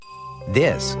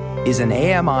This is an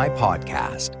AMI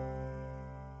podcast.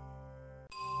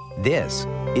 This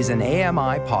is an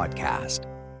AMI podcast.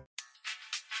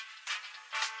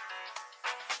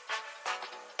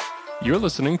 You're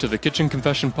listening to the Kitchen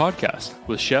Confession Podcast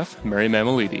with Chef Mary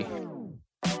Mammoliti.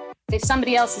 If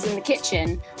somebody else is in the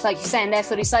kitchen, like you're saying, they're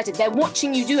fully sighted, they're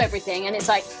watching you do everything, and it's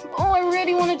like, oh, I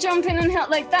really want to jump in and help,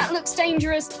 like, that looks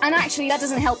dangerous. And actually, that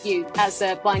doesn't help you as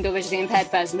a blind or visually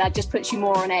impaired person. That just puts you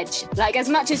more on edge. Like, as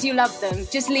much as you love them,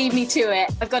 just leave me to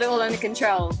it. I've got it all under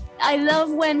control. I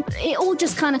love when it all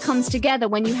just kind of comes together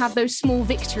when you have those small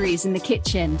victories in the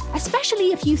kitchen,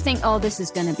 especially if you think, oh, this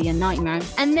is going to be a nightmare.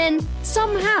 And then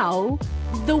somehow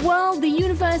the world, the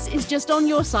universe is just on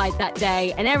your side that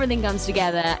day, and everything comes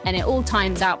together and it all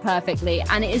times out perfectly,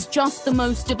 and it is just the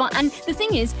most divine. And the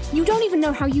thing is, you don't even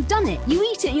know how you've done it. You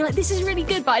eat it and you're like, this is really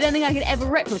good, but I don't think I could ever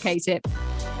replicate it.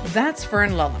 That's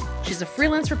Fern Lulham. She's a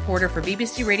freelance reporter for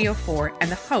BBC Radio 4 and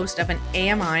the host of an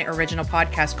AMI original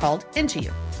podcast called Into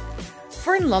You.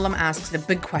 Fern Lulham asks the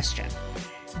big question: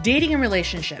 dating and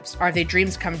relationships, are they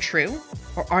dreams come true,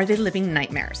 or are they living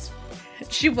nightmares?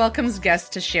 She welcomes guests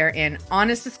to share in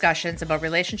honest discussions about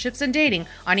relationships and dating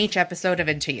on each episode of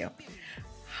Into You.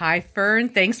 Hi, Fern.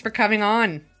 Thanks for coming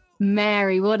on.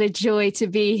 Mary, what a joy to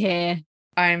be here.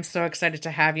 I'm so excited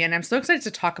to have you, and I'm so excited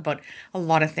to talk about a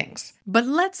lot of things. But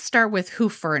let's start with who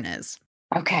Fern is.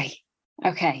 Okay.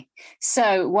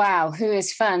 So, wow, who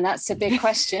is Fern? That's a big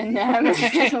question. Where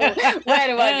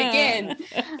do I begin?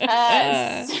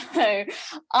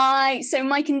 So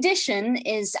my condition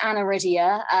is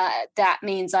aniridia. That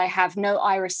means I have no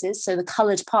irises, so the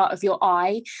coloured part of your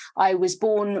eye. I was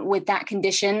born with that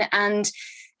condition, and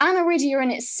aniridia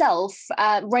in itself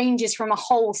ranges from a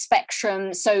whole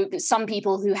spectrum. So some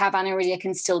people who have aniridia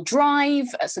can still drive,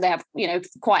 so they have,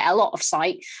 quite a lot of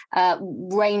sight,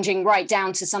 ranging right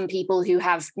down to some people who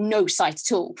have no sight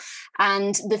at all.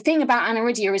 And the thing about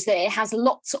aniridia is that it has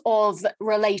lots of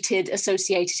related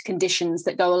associated conditions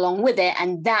that go along with it,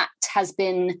 and that has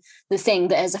been the thing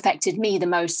that has affected me the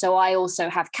most. So I also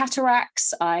have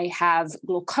cataracts, I have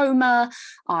glaucoma,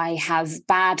 I have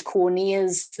bad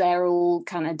corneas. They're all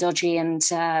kind of dodgy and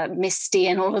misty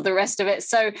and all of the rest of it.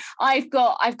 So I've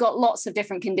got lots of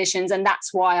different conditions, and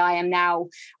that's why I am now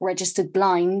registered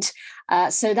blind.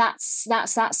 So that's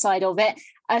that side of it.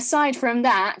 Aside from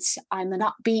that, I'm an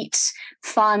upbeat,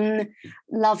 fun,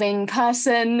 loving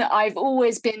person. I've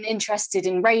always been interested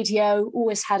in radio,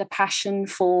 always had a passion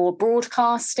for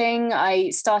broadcasting. I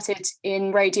started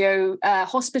in radio,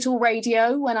 hospital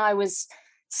radio, when I was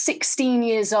 16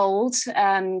 years old,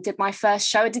 did my first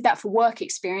show. I did that for work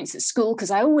experience at school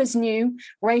because I always knew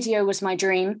radio was my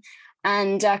dream,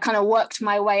 and kind of worked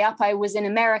my way up. I was in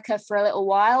America for a little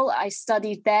while. I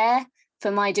studied there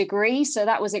for my degree, so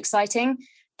that was exciting.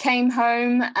 Came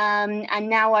home, and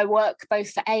now I work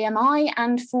both for AMI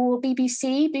and for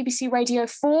BBC Radio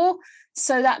 4.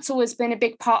 So that's always been a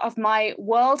big part of my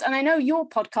world. And I know your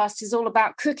podcast is all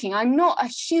about cooking. I'm not a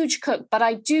huge cook, but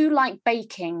I do like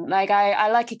baking. Like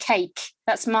I like a cake.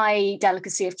 That's my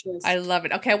delicacy of choice. I love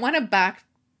it. Okay, I want to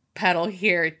backpedal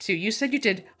here too. You said you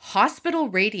did hospital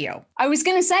radio. I was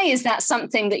going to say, is that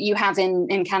something that you have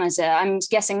in Canada? I'm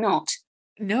guessing not.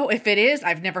 No, if it is,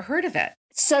 I've never heard of it.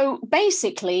 So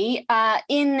basically,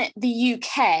 in the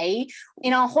UK,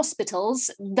 in our hospitals,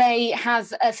 they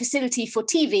have a facility for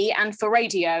TV and for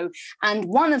radio. And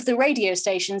one of the radio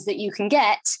stations that you can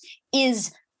get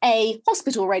is a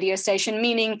hospital radio station,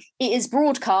 meaning it is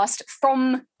broadcast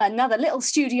from another little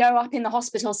studio up in the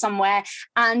hospital somewhere.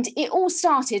 And it all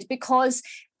started because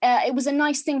it was a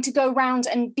nice thing to go around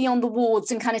and be on the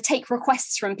wards and kind of take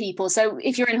requests from people. So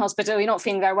if you're in hospital, you're not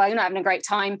feeling very well, you're not having a great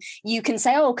time, you can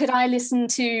say, oh, could I listen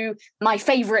to my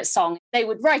favorite song? They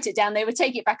would write it down, they would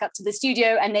take it back up to the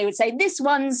studio, and they would say, this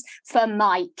one's for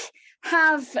Mike.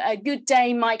 Have a good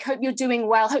day, Mike. Hope you're doing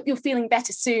well. Hope you're feeling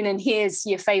better soon. And here's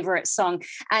your favorite song.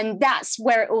 And that's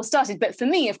where it all started. But for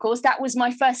me, of course, that was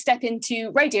my first step into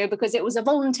radio, because it was a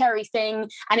voluntary thing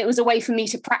and it was a way for me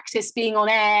to practice being on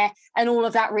air, and all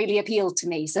of that really appealed to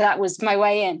me. So that was my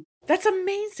way in. That's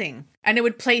amazing. And it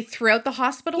would play throughout the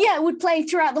hospital? Yeah, it would play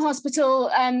throughout the hospital.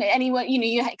 Anyone,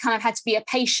 you kind of had to be a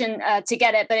patient to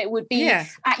get it, but it would be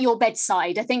at your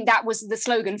bedside. I think that was the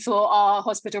slogan for our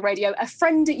hospital radio, a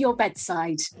friend at your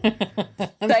bedside.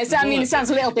 It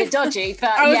sounds a little bit dodgy, but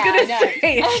I was going to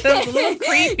say, it sounds a little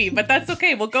creepy, but that's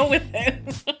okay. We'll go with it.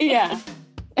 Yeah.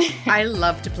 I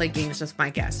love to play games with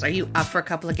my guests. Are you up for a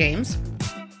couple of games?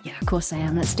 Yeah, of course I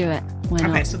am. Let's do it. Why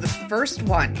not? Okay, so the first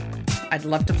one I'd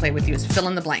love to play with you is fill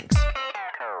in the blanks.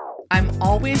 I'm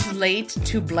always late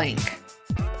to blank.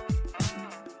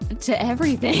 To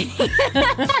everything.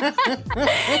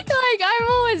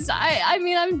 I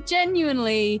mean, I'm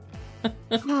genuinely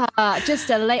I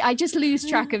just lose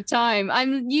track of time.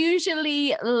 I'm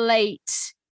usually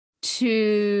late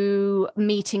to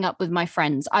meeting up with my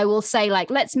friends. I will say, like,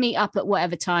 let's meet up at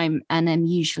whatever time, and I'm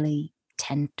usually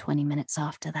 10, 20 minutes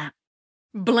after that.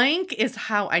 Blank is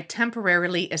how I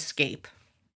temporarily escape.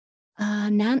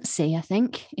 Nancy, I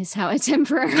think, is how I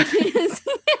temporarily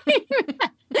escape.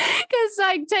 Because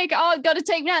got to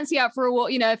take Nancy out for a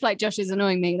walk. You know, if like Josh is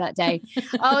annoying me that day.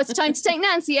 Oh, it's time to take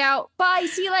Nancy out. Bye.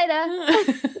 See you later.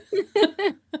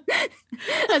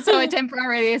 That's how I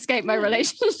temporarily escape my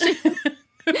relationship.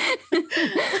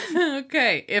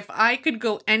 Okay. If I could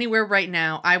go anywhere right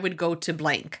now, I would go to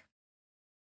blank.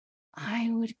 I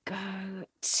would go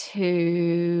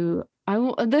to...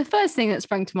 the first thing that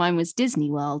sprung to mind was Disney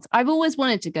World. I've always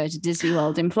wanted to go to Disney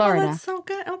World in Florida. Oh, that's so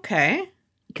good. Okay.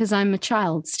 Because I'm a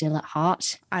child still at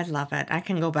heart. I love it. I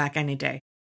can go back any day.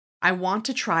 I want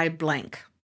to try blank.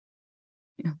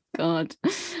 Oh, God. Do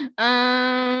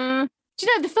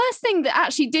you know, the first thing that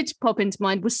actually did pop into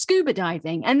mind was scuba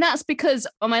diving. And that's because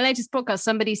on my latest podcast,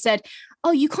 somebody said,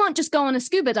 oh, you can't just go on a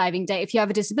scuba diving date if you have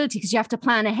a disability because you have to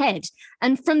plan ahead.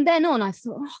 And from then on, I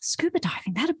thought, oh, scuba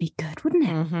diving, that'd be good, wouldn't it?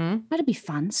 Mm-hmm. That'd be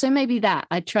fun. So maybe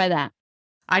I'd try that.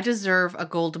 I deserve a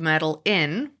gold medal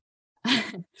in...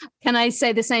 Can I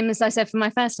say the same as I said for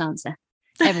my first answer?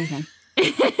 Everything.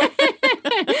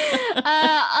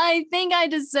 I think I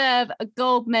deserve a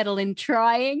gold medal in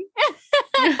trying.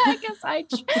 Because I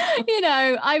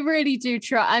really do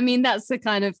try. I mean, that's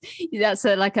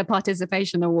like a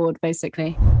participation award,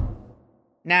 basically.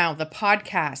 Now, the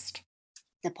podcast.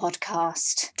 The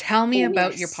podcast. Tell me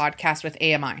about your podcast with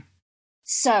AMI.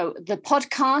 So the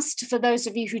podcast, for those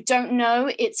of you who don't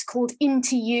know, it's called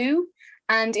Into You.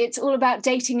 And it's all about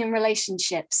dating and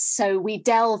relationships. So we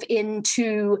delve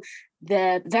into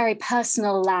the very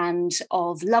personal land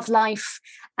of love life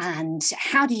and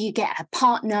how do you get a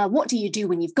partner? What do you do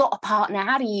when you've got a partner?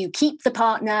 How do you keep the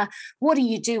partner? What do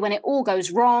you do when it all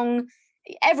goes wrong?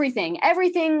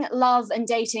 Everything, love and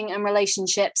dating and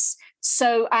relationships.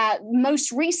 So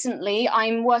most recently,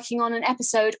 I'm working on an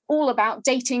episode all about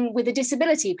dating with a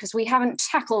disability because we haven't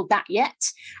tackled that yet.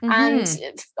 Mm-hmm.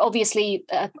 And obviously,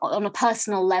 on a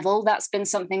personal level, that's been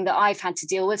something that I've had to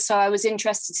deal with. So I was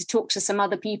interested to talk to some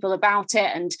other people about it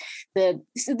and the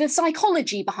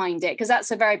psychology behind it, because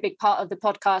that's a very big part of the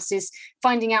podcast, is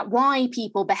finding out why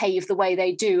people behave the way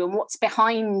they do and what's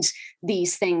behind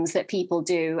these things that people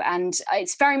do. And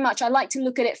it's very much, I like to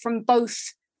look at it from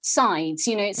both sides.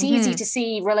 You know, it's easy to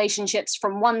see relationships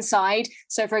from one side.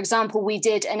 So for example, we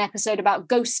did an episode about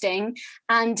ghosting,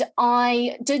 and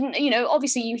I didn't,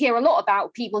 obviously you hear a lot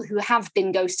about people who have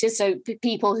been ghosted. So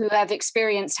people who have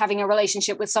experienced having a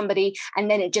relationship with somebody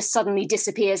and then it just suddenly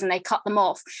disappears and they cut them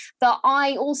off. But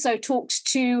I also talked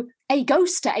to a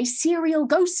ghoster, a serial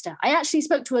ghoster. I actually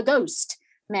spoke to a ghost,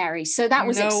 Mary. So that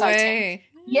was exciting. Way.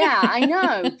 Yeah, I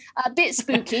know. A bit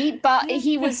spooky, but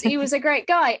he was a great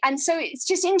guy. And so it's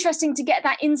just interesting to get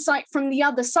that insight from the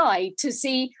other side to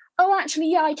see, oh,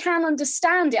 actually, yeah, I can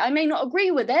understand it. I may not agree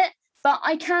with it, but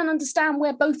I can understand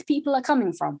where both people are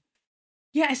coming from.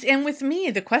 Yes. And with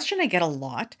me, the question I get a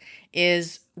lot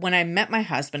is when I met my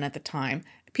husband at the time,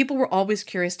 people were always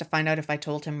curious to find out if I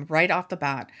told him right off the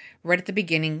bat, right at the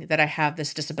beginning, that I have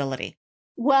this disability.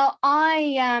 Well,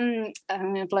 I'm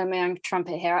going to blow my own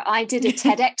trumpet here. I did a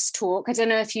TEDx talk. I don't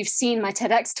know if you've seen my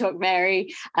TEDx talk,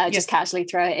 Mary. Yes. Just casually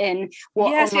throw it in.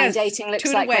 What online dating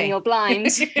looks like when you're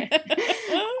blind. So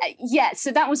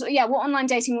that was, what online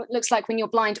dating looks like when you're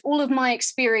blind. All of my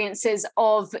experiences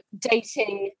of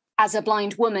dating as a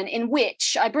blind woman, in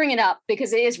which I bring it up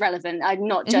because it is relevant. I'm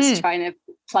not just trying to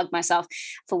plug myself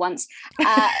for once.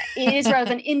 It is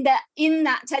relevant in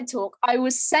that TED talk. I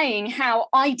was saying how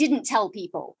I didn't tell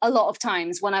people a lot of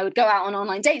times when I would go out on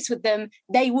online dates with them,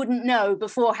 they wouldn't know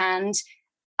beforehand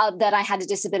that I had a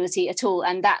disability at all.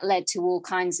 And that led to all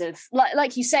kinds of,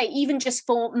 like you say, even just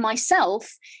for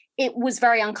myself, it was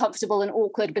very uncomfortable and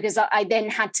awkward because I then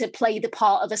had to play the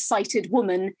part of a sighted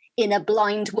woman in a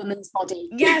blind woman's body.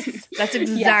 Yes, that's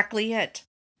exactly it.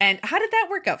 And how did that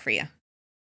work out for you?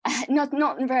 Not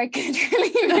very good,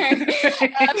 really.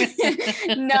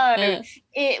 No,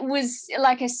 it was,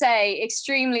 like I say,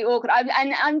 extremely awkward.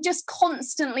 I'm just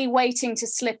constantly waiting to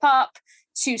slip up,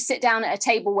 to sit down at a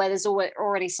table where there's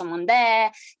already someone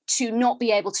there, to not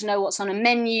be able to know what's on a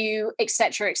menu,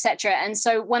 etc., etc. And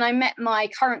so when I met my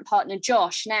current partner,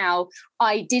 Josh, now,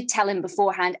 I did tell him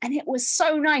beforehand, and it was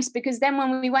so nice because then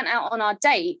when we went out on our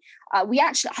date, I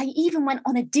even went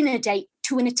on a dinner date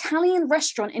to an Italian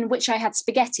restaurant in which I had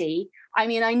spaghetti. I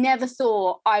mean, I never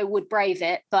thought I would brave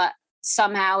it, but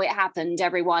somehow it happened,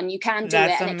 everyone. You can do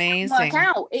That's it. And amazing. it can work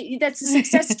out. That's a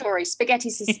success story.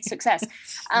 Spaghetti's a success.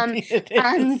 And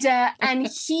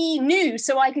he knew,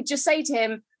 so I could just say to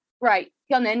him, right,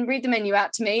 come in, read the menu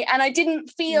out to me. And I didn't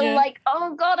feel like,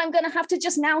 oh God, I'm going to have to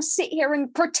just now sit here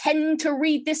and pretend to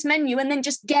read this menu and then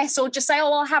just guess or just say,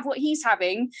 oh, I'll have what he's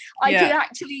having. I could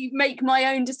actually make my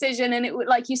own decision. And it would,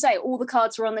 like you say, all the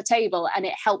cards were on the table and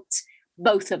it helped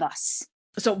both of us.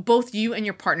 So both you and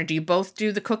your partner, do you both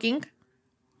do the cooking?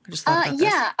 I just thought about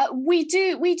this.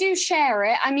 We do share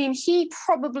it. I mean, he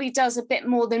probably does a bit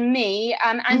more than me.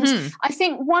 And I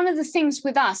think one of the things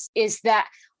with us is that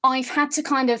I've had to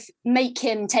kind of make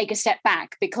him take a step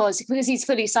back because he's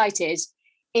fully sighted.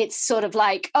 It's sort of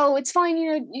like, oh, it's fine,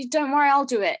 you don't worry, I'll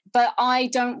do it. But I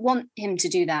don't want him to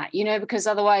do that, because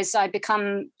otherwise I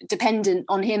become dependent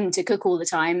on him to cook all the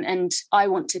time, and I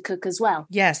want to cook as well.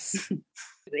 Yes.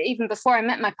 Even before I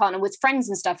met my partner, with friends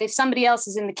and stuff, if somebody else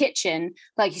is in the kitchen,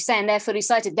 like you're saying, they're fully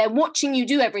sighted, they're watching you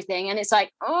do everything, and it's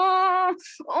like, oh,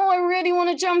 I really want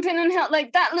to jump in and help.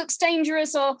 Like, that looks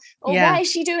dangerous, or why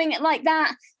is she doing it like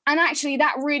that? And actually,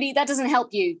 that doesn't help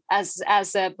you as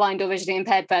a blind or visually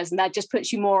impaired person. That just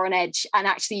puts you more on edge. And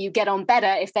actually, you get on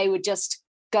better if they would just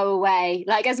go away.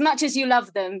 Like, as much as you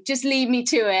love them, just leave me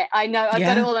to it. I know I've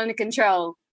got it all under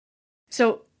control.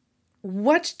 So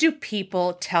what do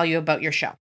people tell you about your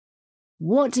show?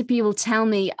 What do people tell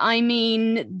me? I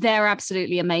mean, they're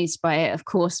absolutely amazed by it, of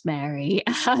course, Mary.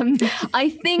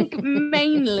 I think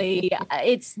mainly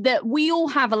it's that we all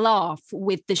have a laugh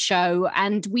with the show,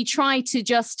 and we try to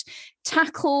just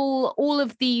tackle all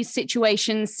of these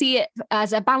situations, see it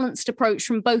as a balanced approach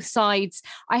from both sides.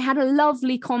 I had a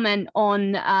lovely comment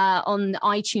on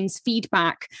iTunes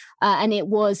feedback, and it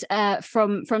was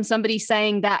from somebody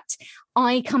saying that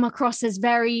I come across as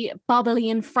very bubbly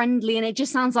and friendly, and it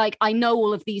just sounds like I know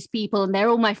all of these people and they're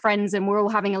all my friends and we're all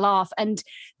having a laugh. And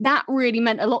that really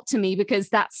meant a lot to me because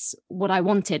that's what I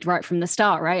wanted right from the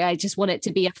start, right? I just want it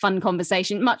to be a fun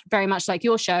conversation, very much like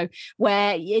your show,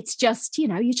 where it's just,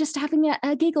 you're just having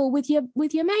a giggle with your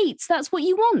mates. That's what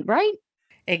you want, right?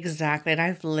 Exactly. And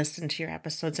I've listened to your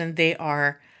episodes and they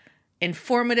are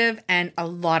informative and a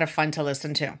lot of fun to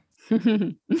listen to.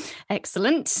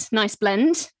 Excellent. Nice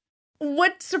blend.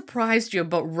 What surprised you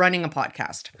about running a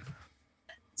podcast?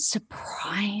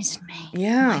 Surprised me?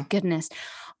 Yeah. My goodness.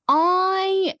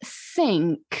 I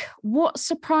think what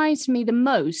surprised me the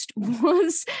most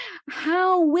was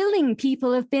how willing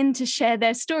people have been to share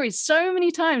their stories. So many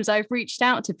times I've reached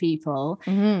out to people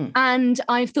and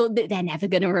I've thought that they're never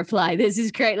going to reply. This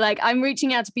is great. Like, I'm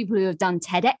reaching out to people who have done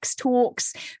TEDx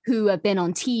talks, who have been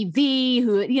on TV,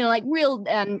 who, like real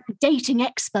dating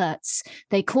experts,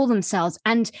 they call themselves.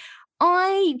 And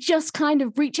I just kind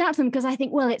of reach out to them because I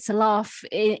think, well, it's a laugh.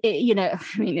 I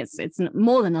mean, it's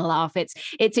more than a laugh.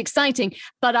 It's exciting,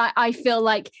 but I feel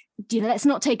like, let's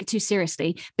not take it too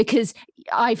seriously, because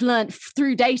I've learned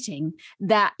through dating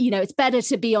that, it's better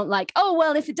to be on like, oh,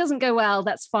 well, if it doesn't go well,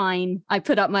 that's fine. I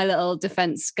put up my little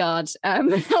defense guard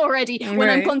already. Right. When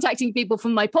I'm contacting people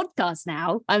from my podcast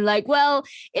now, I'm like, well,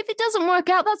 if it doesn't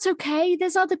work out, that's okay.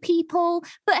 There's other people,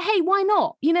 but hey, why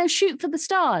not? Shoot for the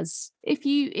stars. If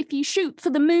you shoot for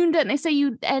the moon, don't they say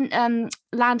you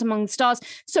land among the stars?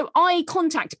 So I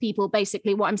contact people.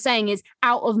 Basically, what I'm saying is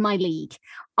out of my league.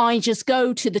 I just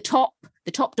go to the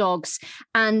top dogs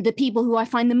and the people who I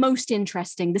find the most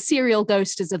interesting, the serial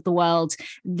ghosters of the world,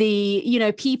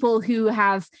 the, people who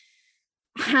have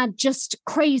had just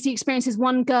crazy experiences.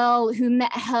 One girl who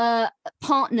met her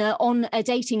partner on a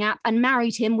dating app and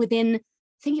married him within, I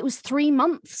think it was 3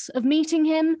 months of meeting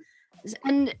him.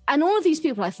 And all of these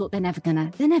people, I thought they're never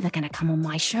gonna come on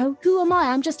my show. Who am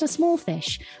I? I'm just a small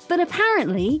fish. But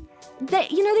apparently, they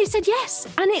said yes,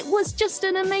 and it was just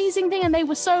an amazing thing. And they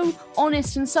were so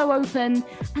honest and so open.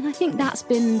 And I think that's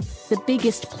been the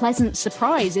biggest pleasant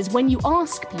surprise, is when you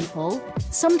ask people,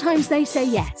 sometimes they say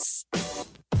yes.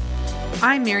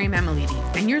 I'm Mary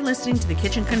Mammoliti, and you're listening to the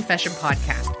Kitchen Confession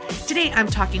Podcast. Today, I'm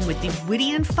talking with the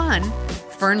witty and fun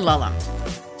Fern Lulham.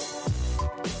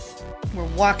 We're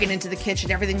walking into the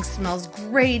kitchen. Everything smells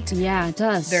great. Yeah, it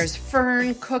does. There's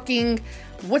Fern cooking.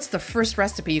 What's the first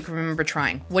recipe you can remember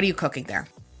trying? What are you cooking there?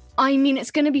 I mean,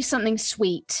 it's going to be something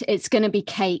sweet. It's going to be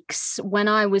cakes. When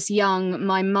I was young,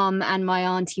 my mum and my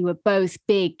auntie were both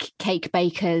big cake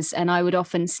bakers, and I would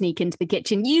often sneak into the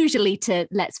kitchen, usually to,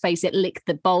 let's face it, lick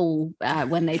the bowl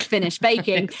when they'd finished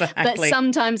baking. Exactly. But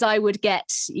sometimes I would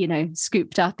get,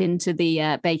 scooped up into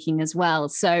the baking as well.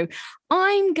 So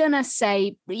I'm going to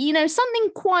say, something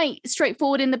quite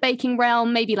straightforward in the baking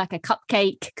realm, maybe like a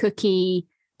cupcake, cookie,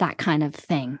 that kind of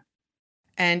thing.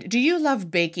 And do you love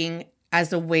baking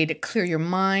as a way to clear your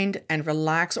mind and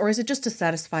relax, or is it just to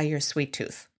satisfy your sweet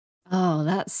tooth? Oh,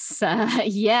 that's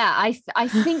yeah. I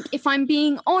think if I'm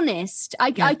being honest,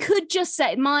 I could just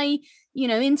say my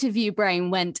interview brain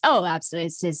went, oh, absolutely,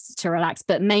 it's to relax,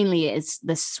 but mainly it is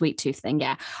the sweet tooth thing.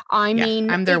 Yeah, I mean,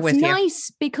 I'm there with you. It's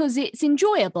nice because it's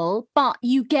enjoyable, but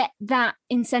you get that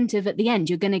incentive at the end.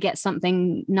 You're going to get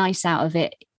something nice out of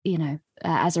it,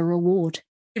 as a reward.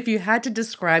 If you had to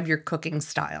describe your cooking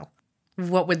style,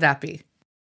 what would that be?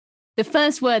 The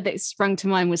first word that sprung to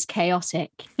mind was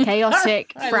chaotic,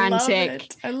 frantic,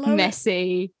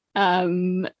 messy.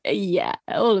 Yeah,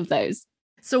 all of those.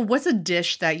 So what's a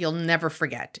dish that you'll never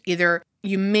forget? Either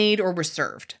you made or were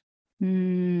served?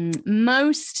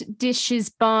 Most dishes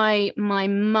by my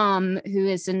mum, who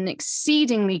is an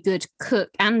exceedingly good cook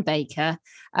and baker.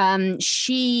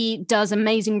 She does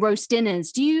amazing roast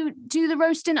dinners. Do you do the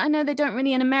roast dinner? I know they don't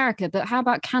really in America, but how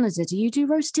about Canada? Do you do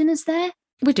roast dinners there?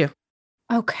 We do.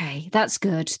 Okay, that's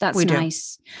good. That's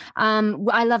nice.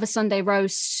 I love a Sunday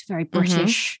roast, very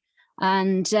British.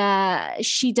 And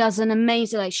she does an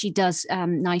amazing, she does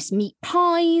nice meat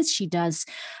pies. She does,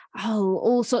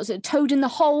 all sorts of toad in the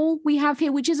hole we have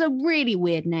here, which is a really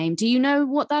weird name. Do you know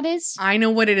what that is? I know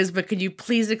what it is, but could you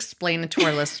please explain it to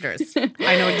our listeners?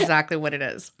 I know exactly what it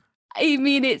is. I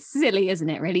mean, it's silly, isn't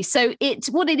it, really? So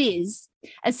what it is,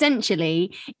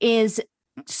 essentially, is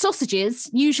sausages,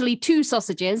 usually 2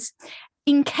 sausages,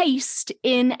 encased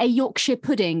in a Yorkshire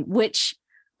pudding, which,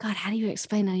 God, how do you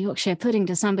explain a Yorkshire pudding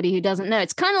to somebody who doesn't know?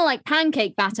 It's kind of like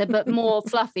pancake batter, but more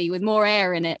fluffy with more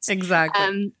air in it. Exactly.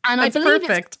 And that's I believe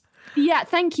perfect. Yeah,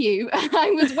 thank you.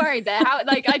 I was worried there.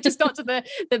 I just got to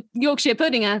the Yorkshire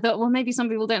pudding and I thought, well, maybe some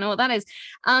people don't know what that is.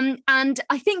 And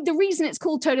I think the reason it's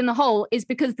called toad in the hole is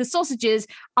because the sausages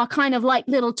are kind of like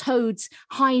little toads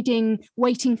hiding,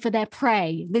 waiting for their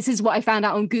prey. This is what I found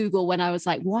out on Google when I was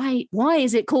like, why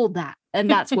is it called that? And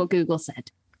that's what Google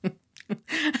said.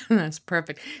 That's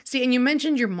perfect. See, and you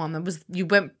mentioned your mom. You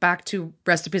went back to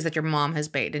recipes that your mom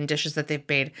has made and dishes that they've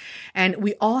made. And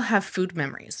we all have food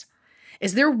memories.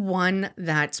 Is there one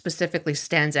that specifically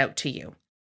stands out to you?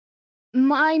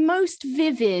 My most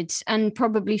vivid and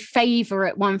probably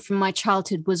favorite one from my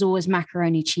childhood was always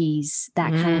macaroni cheese,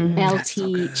 that kind of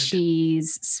melty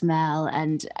cheese smell.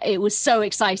 And it was so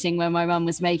exciting when my mum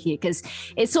was making it because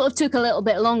it sort of took a little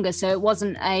bit longer. So it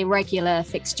wasn't a regular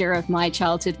fixture of my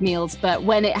childhood meals. But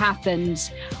when it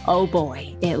happened, oh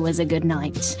boy, it was a good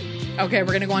night. Okay, we're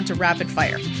going to go on to rapid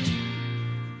fire.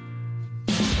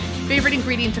 Favorite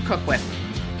ingredient to cook with?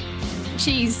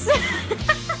 Cheese.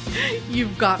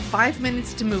 You've got 5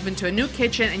 minutes to move into a new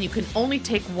kitchen and you can only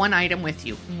take one item with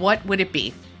you. What would it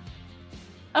be?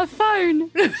 A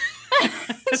phone.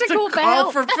 It's a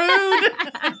call for food.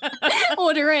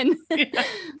 Order in. Yeah.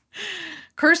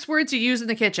 Curse words you use in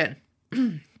the kitchen.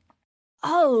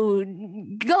 Oh,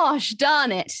 gosh,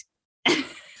 darn it.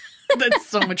 That's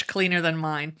so much cleaner than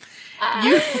mine.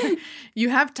 You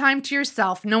have time to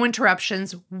yourself, no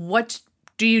interruptions. What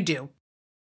do you do?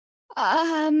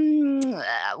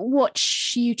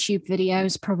 Watch YouTube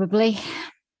videos, probably.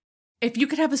 If you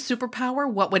could have a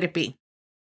superpower, what would it be?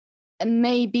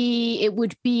 Maybe it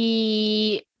would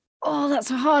be, that's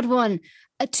a hard one.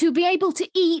 To be able to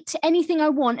eat anything I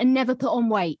want and never put on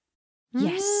weight.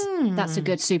 Yes, that's a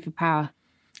good superpower.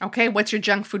 Okay, what's your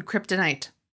junk food kryptonite?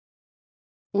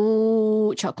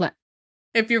 Ooh, chocolate.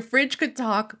 If your fridge could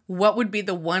talk, what would be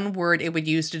the one word it would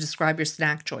use to describe your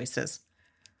snack choices?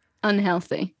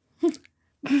 Unhealthy.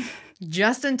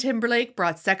 Justin Timberlake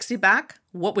brought sexy back.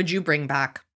 What would you bring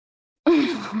back?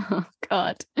 Oh,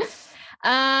 God.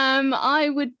 I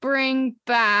would bring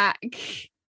back...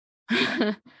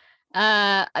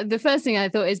 the first thing I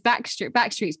thought is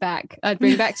Backstreet's back. I'd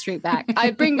bring Backstreet back.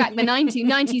 I'd bring back the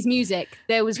 90s music.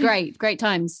 There was great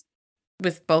times.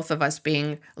 With both of us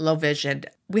being low vision,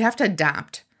 we have to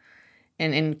adapt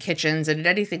in kitchens and in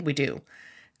anything we do.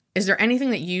 Is there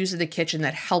anything that you use in the kitchen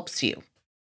that helps you?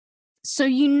 So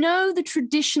the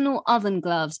traditional oven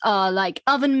gloves are like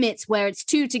oven mitts where it's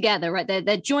 2 together, right?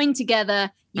 They're joined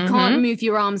together. You can't move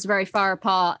your arms very far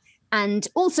apart. And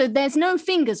also there's no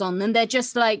fingers on them. They're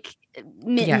just like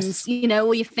mittens,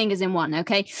 all your fingers in one,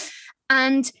 okay?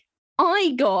 And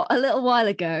I got a little while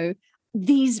ago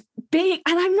these big,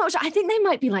 and I'm not sure, I think they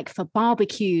might be like for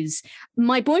barbecues.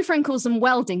 My boyfriend calls them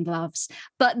welding gloves,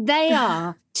 but they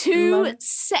are 2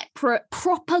 separate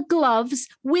proper gloves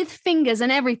with fingers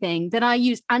and everything that I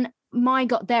use. And my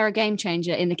God, they're a game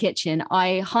changer in the kitchen.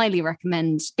 I highly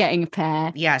recommend getting a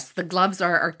pair. Yes, the gloves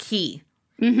are key.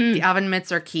 The oven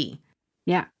mitts are key.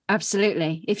 Yeah,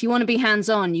 absolutely. If you want to be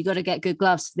hands-on, you got to get good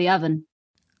gloves for the oven.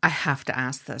 I have to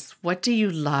ask this. What do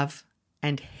you love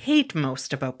and hate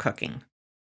most about cooking?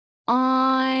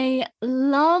 I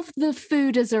love the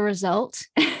food as a result.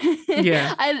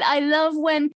 Yeah. I love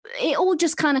when it all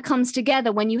just kind of comes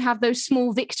together, when you have those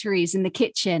small victories in the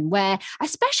kitchen where,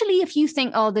 especially if you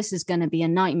think, oh, this is going to be a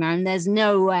nightmare and there's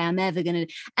no way I'm ever going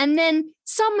to, and then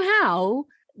somehow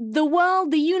the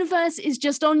world, the universe is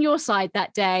just on your side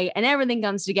that day and everything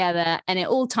comes together and it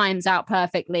all times out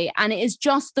perfectly. And it is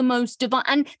just the most divine.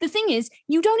 And the thing is,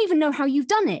 you don't even know how you've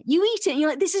done it. You eat it and you're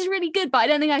like, this is really good, but I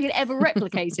don't think I could ever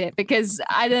replicate it because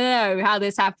I don't know how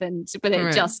this happened, but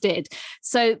it just did.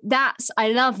 So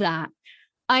I love that.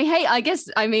 I guess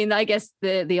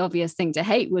the obvious thing to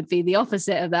hate would be the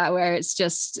opposite of that, where it's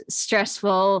just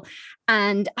stressful.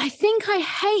 And I think I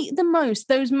hate the most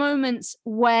those moments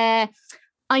where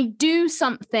I do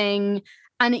something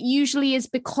and it usually is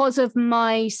because of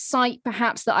my sight,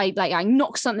 perhaps, that I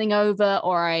knock something over,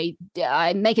 or I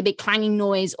make a big clanging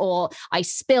noise, or I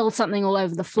spill something all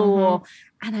over the floor.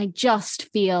 And I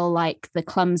just feel like the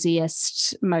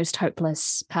clumsiest, most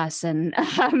hopeless person.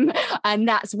 And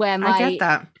that's where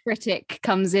my critic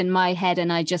comes in my head,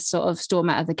 and I just sort of storm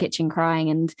out of the kitchen crying,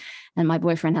 and my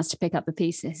boyfriend has to pick up the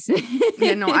pieces.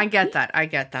 Yeah, no, I get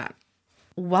that.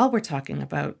 While we're talking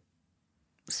about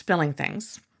spilling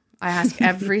things, I ask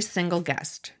every single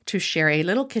guest to share a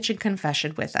little kitchen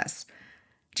confession with us.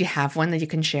 Do you have one that you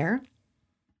can share?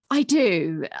 I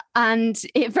do, and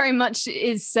it very much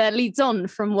leads on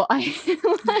from what I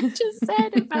just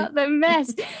said about the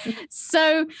mess.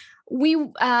 So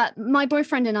my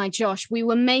boyfriend and I, Josh, we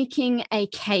were making a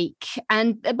cake.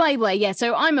 And by the way,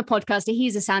 so I'm a podcaster.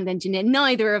 He's a sound engineer.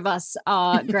 Neither of us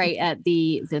are great at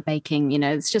the baking.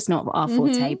 It's just not our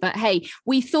forte. But hey,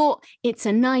 we thought it's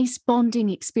a nice bonding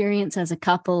experience as a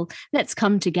couple. Let's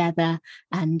come together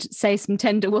and say some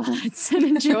tender words and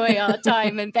enjoy our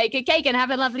time and bake a cake and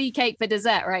have a lovely cake for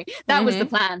dessert, right? That was the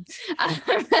plan.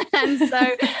 And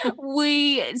so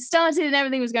we started and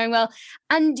everything was going well.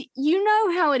 And you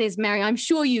know how it is, Mary, I'm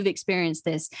sure you've experienced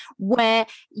this, where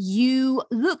you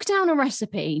look down a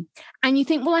recipe and you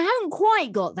think, well, I haven't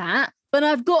quite got that, but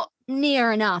I've got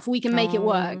near enough. We can make it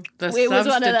work. The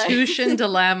substitution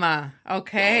dilemma.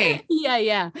 Okay.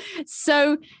 Yeah.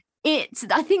 So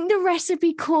I think the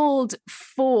recipe called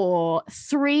for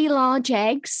 3 large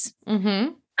eggs.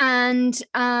 And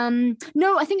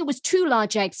no, I think it was 2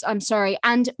 large eggs. I'm sorry.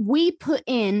 And we put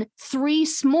in 3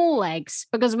 small eggs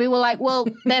because we were like, well,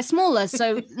 they're smaller,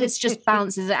 so this just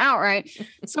balances it out, right?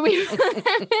 So we put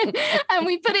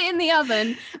it in the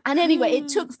oven. And anyway, it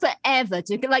took forever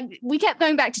to we kept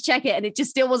going back to check it, and it just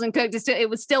still wasn't cooked. It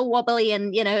was still wobbly,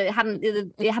 and it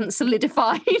hadn't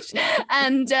solidified.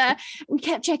 And we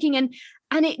kept checking, and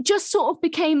it just sort of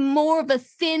became more of a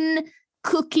thin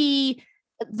cookie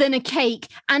than a cake.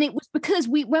 And it was because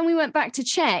when we went back to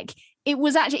check, it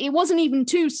wasn't even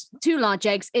two large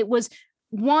eggs. It was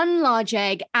 1 large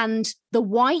egg and the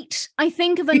white, I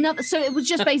think, of another. So it was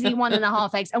just basically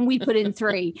 1.5 eggs, and we put in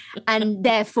 3, and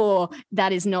therefore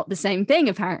that is not the same thing,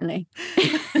 apparently.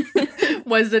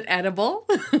 Was it edible?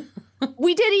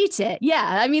 We did eat it.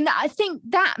 Yeah. I mean, I think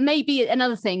that may be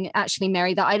another thing, actually,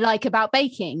 Mary, that I like about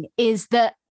baking is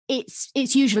that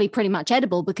it's usually pretty much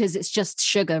edible because it's just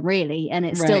sugar, really, and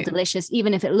it's still delicious,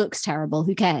 even if it looks terrible.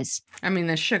 Who cares? I mean,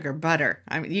 the sugar, butter.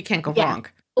 I mean, you can't go wrong.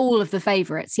 All of the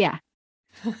favorites, yeah.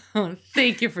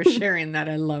 Thank you for sharing that.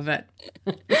 I love it.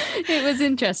 It was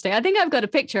interesting. I think I've got a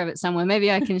picture of it somewhere. Maybe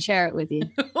I can share it with you.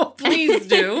 Oh, please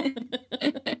do.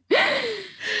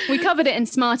 We covered it in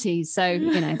Smarties, so,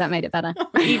 that made it better.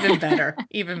 Even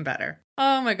better.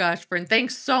 Oh my gosh, Bryn,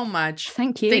 thanks so much.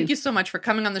 Thank you. Thank you so much for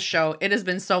coming on the show. It has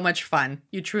been so much fun.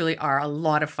 You truly are a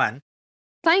lot of fun.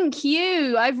 Thank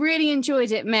you. I've really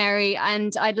enjoyed it, Mary,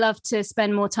 and I'd love to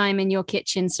spend more time in your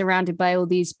kitchen surrounded by all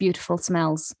these beautiful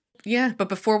smells. Yeah, but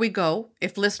before we go,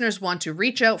 if listeners want to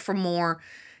reach out for more,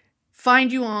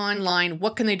 find you online,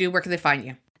 what can they do? Where can they find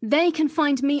you? They can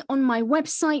find me on my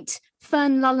website,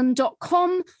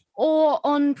 fernlulham.com, or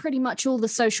on pretty much all the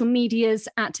social medias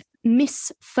at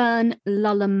Miss Fern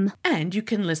Lulham. And you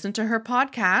can listen to her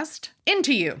podcast,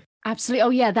 Into You. Absolutely.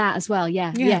 Oh, yeah, that as well.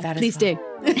 Yeah, that please do.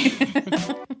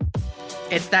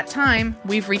 It's that time.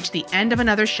 We've reached the end of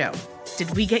another show.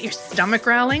 Did we get your stomach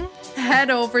growling? Head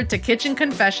over to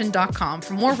kitchenconfession.com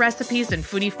for more recipes and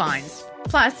foodie finds.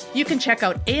 Plus, you can check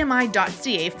out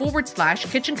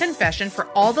ami.ca/kitchen confession for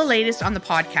all the latest on the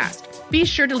podcast. Be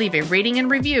sure to leave a rating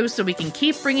and review so we can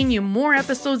keep bringing you more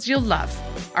episodes you'll love.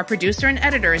 Our producer and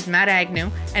editor is Matt Agnew,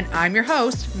 and I'm your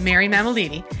host, Mary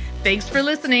Mammoliti. Thanks for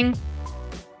listening.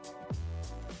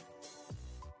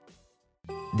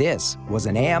 This was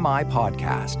an AMI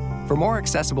podcast. For more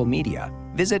accessible media,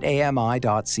 visit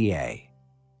ami.ca.